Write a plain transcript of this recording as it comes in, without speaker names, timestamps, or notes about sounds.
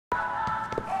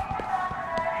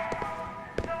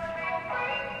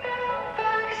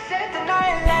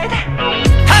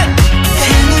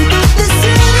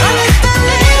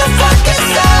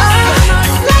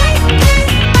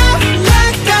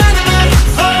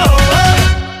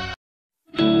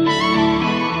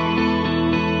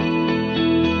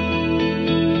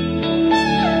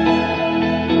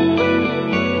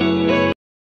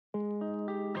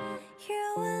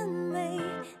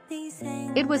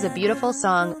was a beautiful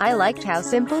song. I liked how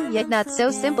simple yet not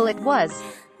so simple it was.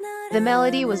 The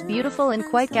melody was beautiful and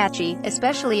quite catchy,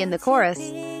 especially in the chorus.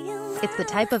 It's the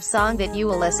type of song that you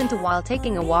will listen to while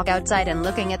taking a walk outside and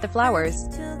looking at the flowers.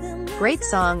 Great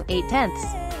song, 8/10.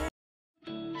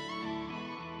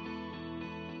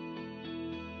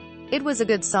 It was a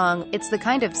good song. It's the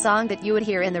kind of song that you would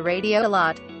hear in the radio a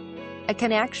lot. I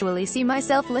can actually see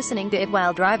myself listening to it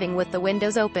while driving with the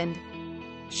windows opened.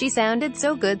 She sounded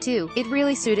so good too. It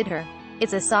really suited her.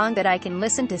 It's a song that I can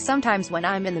listen to sometimes when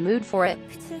I'm in the mood for it.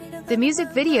 The music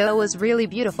video was really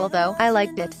beautiful though. I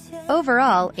liked it.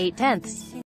 Overall,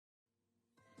 8/10.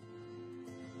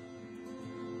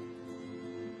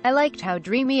 I liked how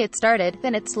dreamy it started,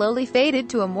 then it slowly faded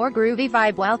to a more groovy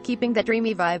vibe while keeping that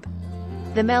dreamy vibe.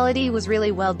 The melody was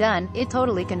really well done. It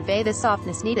totally conveyed the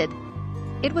softness needed.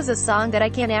 It was a song that I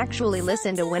can actually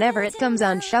listen to whenever it comes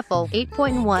on shuffle.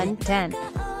 8.1/10.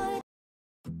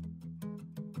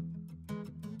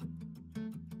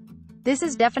 This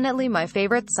is definitely my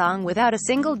favorite song without a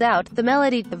single doubt. The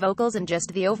melody, the vocals and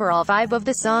just the overall vibe of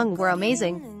the song were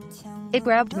amazing. It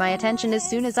grabbed my attention as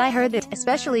soon as I heard it,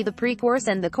 especially the pre-chorus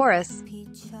and the chorus.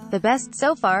 The best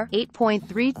so far,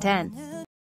 8.3/10.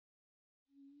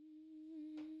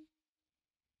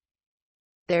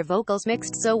 Their vocals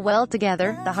mixed so well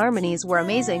together, the harmonies were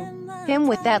amazing. Him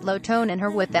with that low tone and her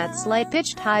with that slight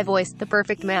pitched high voice, the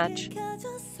perfect match.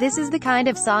 This is the kind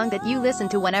of song that you listen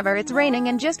to whenever it's raining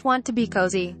and just want to be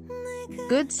cozy.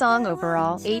 Good song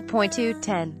overall,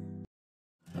 8.2/10.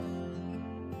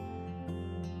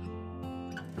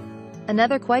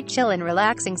 Another quite chill and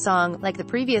relaxing song, like the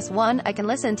previous one. I can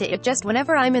listen to it just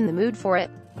whenever I'm in the mood for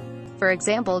it. For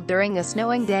example, during a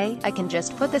snowing day, I can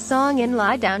just put the song in,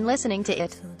 lie down listening to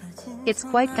it. It's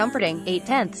quite comforting,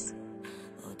 8/10.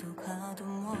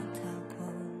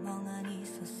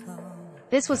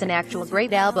 This was an actual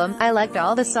great album. I liked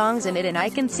all the songs in it and I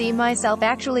can see myself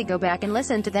actually go back and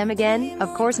listen to them again.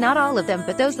 Of course not all of them,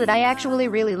 but those that I actually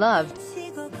really loved.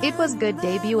 It was good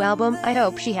debut album. I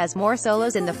hope she has more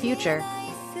solos in the future.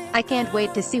 I can't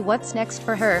wait to see what's next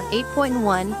for her.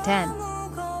 8.1/10.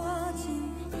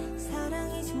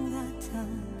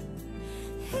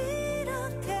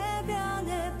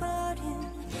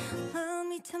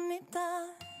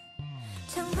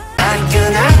 참